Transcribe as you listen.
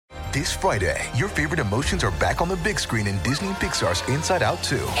This Friday, your favorite emotions are back on the big screen in Disney and Pixar's Inside Out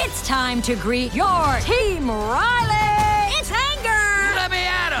 2. It's time to greet your Team Riley! It's anger! Let me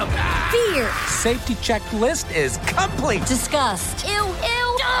at him! Fear! Safety checklist is complete! Disgust! Ew,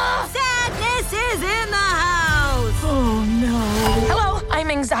 ew! Sadness is in the house! Oh, no. Hello, I'm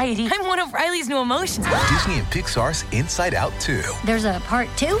anxiety. I'm one of Riley's new emotions. Disney and Pixar's Inside Out 2. There's a part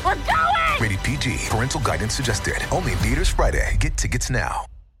 2? We're going! Rated PG. Parental guidance suggested. Only in theaters Friday. Get tickets now.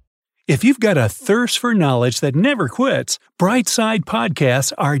 If you've got a thirst for knowledge that never quits, Brightside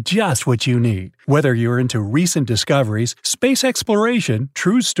Podcasts are just what you need. Whether you're into recent discoveries, space exploration,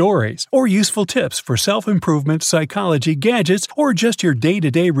 true stories, or useful tips for self-improvement, psychology, gadgets, or just your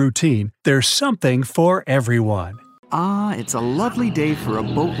day-to-day routine, there's something for everyone. Ah, it's a lovely day for a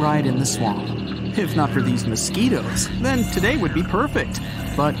boat ride in the swamp. If not for these mosquitoes, then today would be perfect.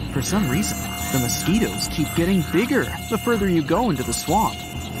 But for some reason, the mosquitoes keep getting bigger the further you go into the swamp.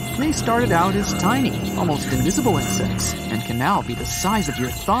 They started out as tiny, almost invisible insects, and can now be the size of your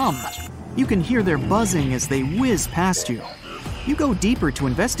thumb. You can hear their buzzing as they whiz past you. You go deeper to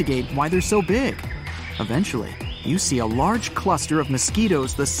investigate why they're so big. Eventually, you see a large cluster of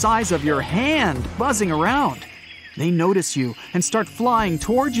mosquitoes the size of your hand buzzing around. They notice you and start flying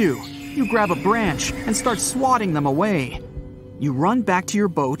toward you. You grab a branch and start swatting them away. You run back to your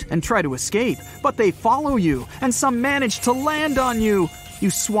boat and try to escape, but they follow you, and some manage to land on you. You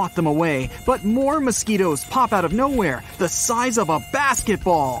swat them away, but more mosquitoes pop out of nowhere, the size of a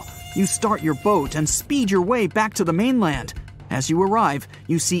basketball. You start your boat and speed your way back to the mainland. As you arrive,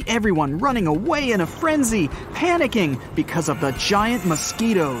 you see everyone running away in a frenzy, panicking because of the giant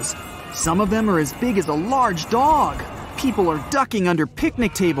mosquitoes. Some of them are as big as a large dog. People are ducking under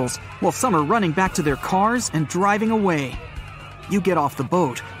picnic tables, while some are running back to their cars and driving away. You get off the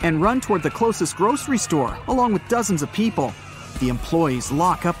boat and run toward the closest grocery store, along with dozens of people. The employees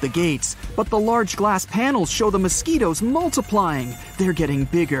lock up the gates, but the large glass panels show the mosquitoes multiplying. They're getting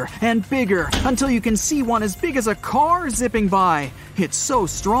bigger and bigger until you can see one as big as a car zipping by. It's so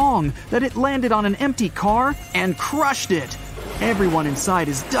strong that it landed on an empty car and crushed it. Everyone inside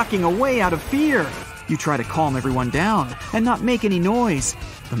is ducking away out of fear. You try to calm everyone down and not make any noise.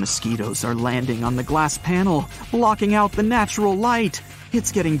 The mosquitoes are landing on the glass panel, blocking out the natural light.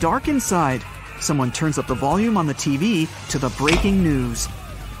 It's getting dark inside. Someone turns up the volume on the TV to the breaking news.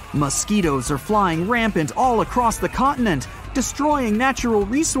 Mosquitoes are flying rampant all across the continent, destroying natural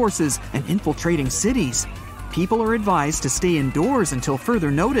resources and infiltrating cities. People are advised to stay indoors until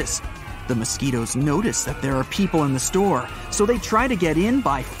further notice. The mosquitoes notice that there are people in the store, so they try to get in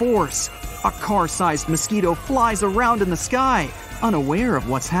by force. A car-sized mosquito flies around in the sky, unaware of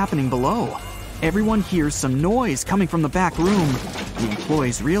what's happening below. Everyone hears some noise coming from the back room. The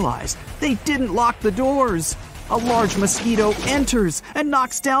employees realize they didn't lock the doors. A large mosquito enters and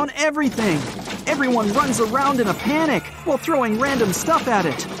knocks down everything. Everyone runs around in a panic while throwing random stuff at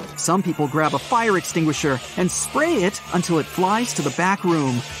it. Some people grab a fire extinguisher and spray it until it flies to the back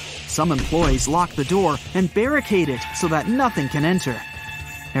room. Some employees lock the door and barricade it so that nothing can enter.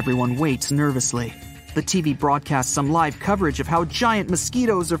 Everyone waits nervously. The TV broadcasts some live coverage of how giant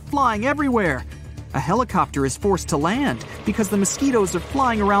mosquitoes are flying everywhere. A helicopter is forced to land because the mosquitoes are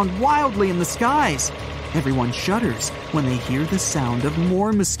flying around wildly in the skies. Everyone shudders when they hear the sound of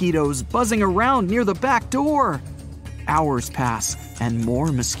more mosquitoes buzzing around near the back door. Hours pass, and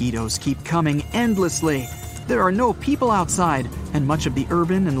more mosquitoes keep coming endlessly. There are no people outside, and much of the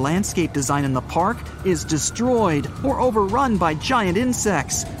urban and landscape design in the park is destroyed or overrun by giant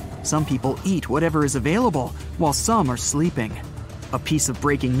insects. Some people eat whatever is available, while some are sleeping. A piece of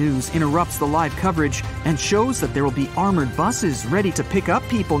breaking news interrupts the live coverage and shows that there will be armored buses ready to pick up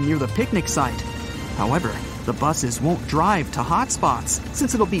people near the picnic site. However, the buses won't drive to hotspots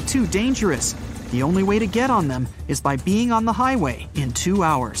since it'll be too dangerous. The only way to get on them is by being on the highway in 2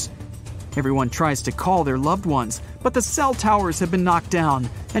 hours. Everyone tries to call their loved ones, but the cell towers have been knocked down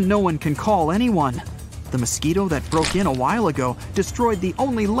and no one can call anyone. The mosquito that broke in a while ago destroyed the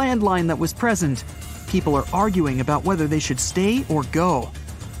only landline that was present. People are arguing about whether they should stay or go.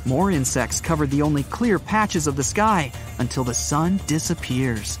 More insects covered the only clear patches of the sky until the sun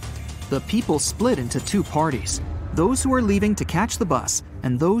disappears. The people split into 2 parties, those who are leaving to catch the bus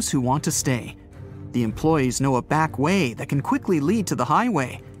and those who want to stay. The employees know a back way that can quickly lead to the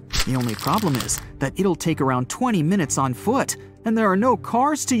highway. The only problem is that it'll take around 20 minutes on foot, and there are no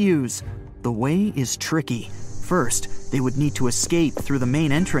cars to use. The way is tricky. First, they would need to escape through the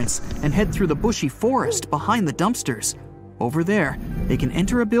main entrance and head through the bushy forest behind the dumpsters. Over there, they can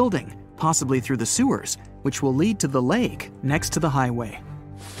enter a building, possibly through the sewers, which will lead to the lake next to the highway.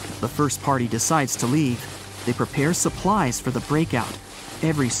 The first party decides to leave. They prepare supplies for the breakout.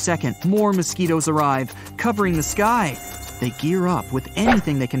 Every second, more mosquitoes arrive, covering the sky. They gear up with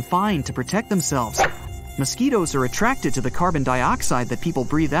anything they can find to protect themselves. Mosquitoes are attracted to the carbon dioxide that people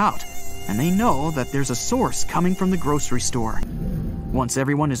breathe out, and they know that there's a source coming from the grocery store. Once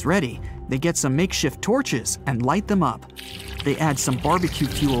everyone is ready, they get some makeshift torches and light them up. They add some barbecue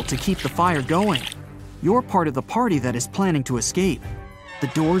fuel to keep the fire going. You're part of the party that is planning to escape. The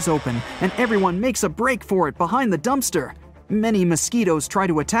doors open, and everyone makes a break for it behind the dumpster. Many mosquitoes try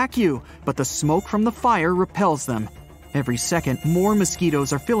to attack you, but the smoke from the fire repels them. Every second, more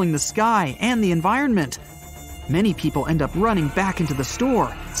mosquitoes are filling the sky and the environment. Many people end up running back into the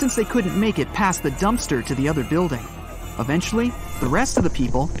store since they couldn't make it past the dumpster to the other building. Eventually, the rest of the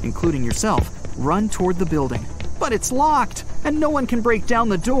people, including yourself, run toward the building. But it's locked, and no one can break down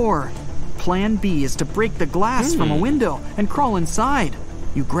the door. Plan B is to break the glass from a window and crawl inside.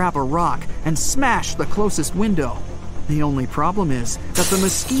 You grab a rock and smash the closest window. The only problem is that the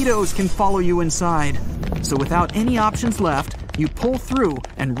mosquitoes can follow you inside. So without any options left, you pull through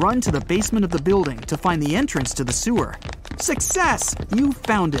and run to the basement of the building to find the entrance to the sewer. Success! You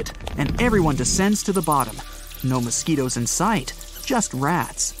found it, and everyone descends to the bottom. No mosquitoes in sight, just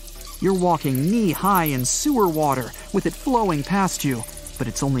rats. You're walking knee-high in sewer water with it flowing past you, but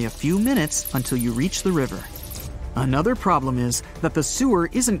it's only a few minutes until you reach the river. Another problem is that the sewer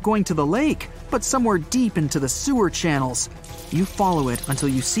isn't going to the lake, but somewhere deep into the sewer channels. You follow it until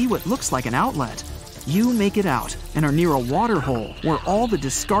you see what looks like an outlet. You make it out and are near a water hole where all the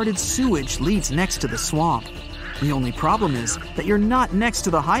discarded sewage leads next to the swamp. The only problem is that you're not next to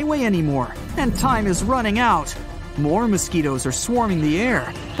the highway anymore, and time is running out. More mosquitoes are swarming the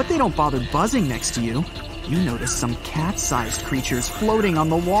air, but they don't bother buzzing next to you. You notice some cat-sized creatures floating on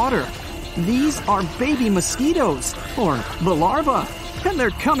the water. These are baby mosquitoes, or the larvae, and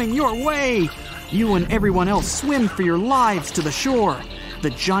they're coming your way. You and everyone else swim for your lives to the shore.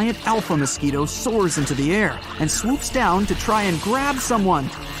 The giant alpha mosquito soars into the air and swoops down to try and grab someone,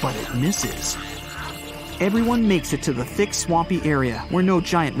 but it misses. Everyone makes it to the thick, swampy area where no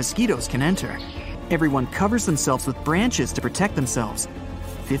giant mosquitoes can enter. Everyone covers themselves with branches to protect themselves.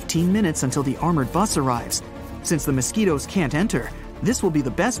 15 minutes until the armored bus arrives. Since the mosquitoes can't enter, this will be the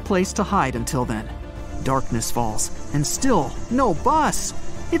best place to hide until then. Darkness falls, and still no bus.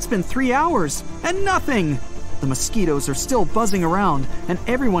 It's been 3 hours, and nothing. The mosquitoes are still buzzing around, and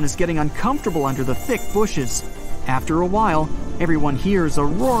everyone is getting uncomfortable under the thick bushes. After a while, everyone hears a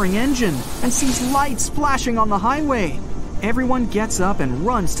roaring engine and sees lights flashing on the highway. Everyone gets up and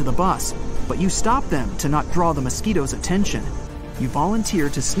runs to the bus, but you stop them to not draw the mosquitoes' attention. You volunteer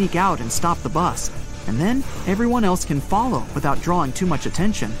to sneak out and stop the bus, and then everyone else can follow without drawing too much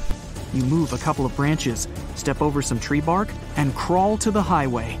attention. You move a couple of branches, step over some tree bark, and crawl to the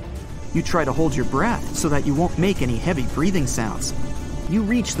highway. You try to hold your breath so that you won't make any heavy breathing sounds. You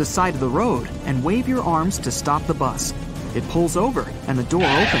reach the side of the road and wave your arms to stop the bus. It pulls over and the door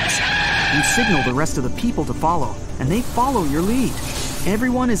opens. You signal the rest of the people to follow, and they follow your lead.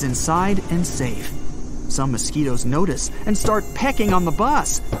 Everyone is inside and safe. Some mosquitoes notice and start pecking on the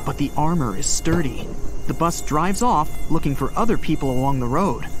bus, but the armor is sturdy. The bus drives off, looking for other people along the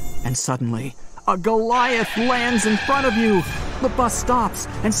road, and suddenly, a Goliath lands in front of you. The bus stops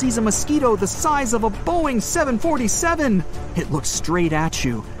and sees a mosquito the size of a Boeing 747. It looks straight at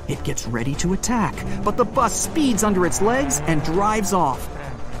you. It gets ready to attack, but the bus speeds under its legs and drives off.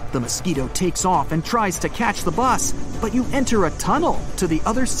 The mosquito takes off and tries to catch the bus, but you enter a tunnel to the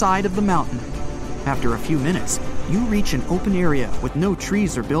other side of the mountain. After a few minutes, you reach an open area with no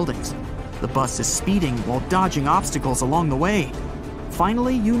trees or buildings. The bus is speeding while dodging obstacles along the way.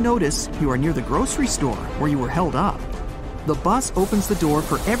 Finally, you notice you are near the grocery store where you were held up. The bus opens the door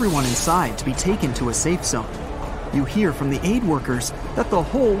for everyone inside to be taken to a safe zone. You hear from the aid workers that the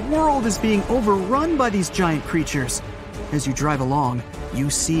whole world is being overrun by these giant creatures. As you drive along, you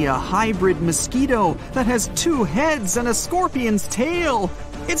see a hybrid mosquito that has 2 heads and a scorpion's tail.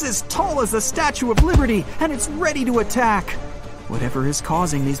 It's as tall as the Statue of Liberty, and it's ready to attack. Whatever is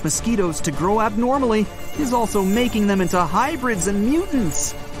causing these mosquitoes to grow abnormally is also making them into hybrids and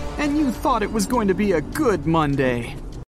mutants. And you thought it was going to be a good Monday.